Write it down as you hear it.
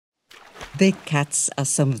Big cats are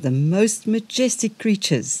some of the most majestic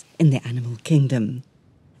creatures in the animal kingdom.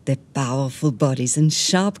 Their powerful bodies and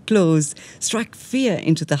sharp claws strike fear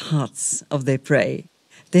into the hearts of their prey.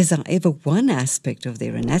 There's however one aspect of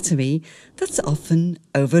their anatomy that's often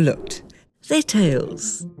overlooked: their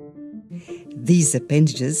tails. These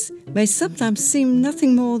appendages may sometimes seem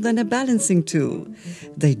nothing more than a balancing tool.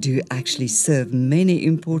 They do actually serve many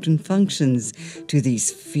important functions to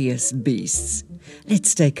these fierce beasts.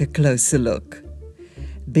 Let's take a closer look.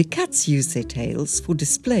 Big cats use their tails for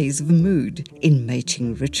displays of mood, in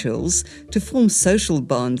mating rituals, to form social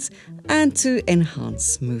bonds, and to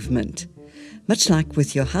enhance movement. Much like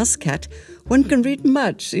with your house cat, one can read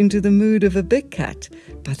much into the mood of a big cat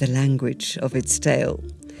by the language of its tail.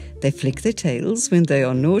 They flick their tails when they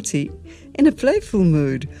are naughty, in a playful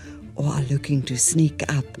mood, or are looking to sneak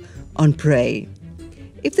up on prey.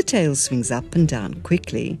 If the tail swings up and down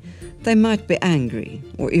quickly, they might be angry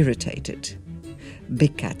or irritated.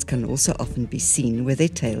 Big cats can also often be seen with their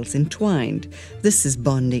tails entwined. This is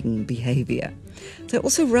bonding behavior. They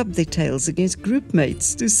also rub their tails against group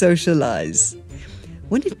mates to socialize.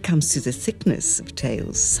 When it comes to the thickness of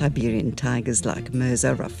tails, Siberian tigers like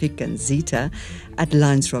Mirza, Rafik and Zita at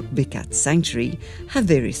Lions Rock Big Cat Sanctuary have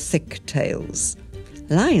very thick tails.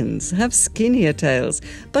 Lions have skinnier tails,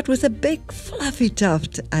 but with a big fluffy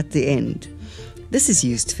tuft at the end. This is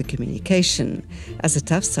used for communication, as the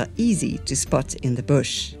tufts are easy to spot in the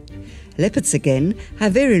bush. Leopards again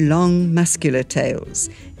have very long muscular tails.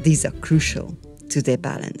 These are crucial to their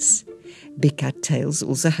balance. Big cat tails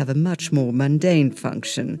also have a much more mundane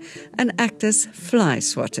function and act as fly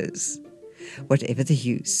swatters. Whatever the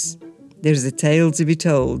use, there is a tale to be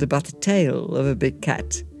told about the tail of a big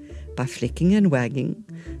cat. By flicking and wagging,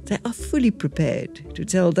 they are fully prepared to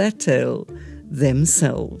tell that tale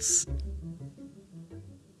themselves.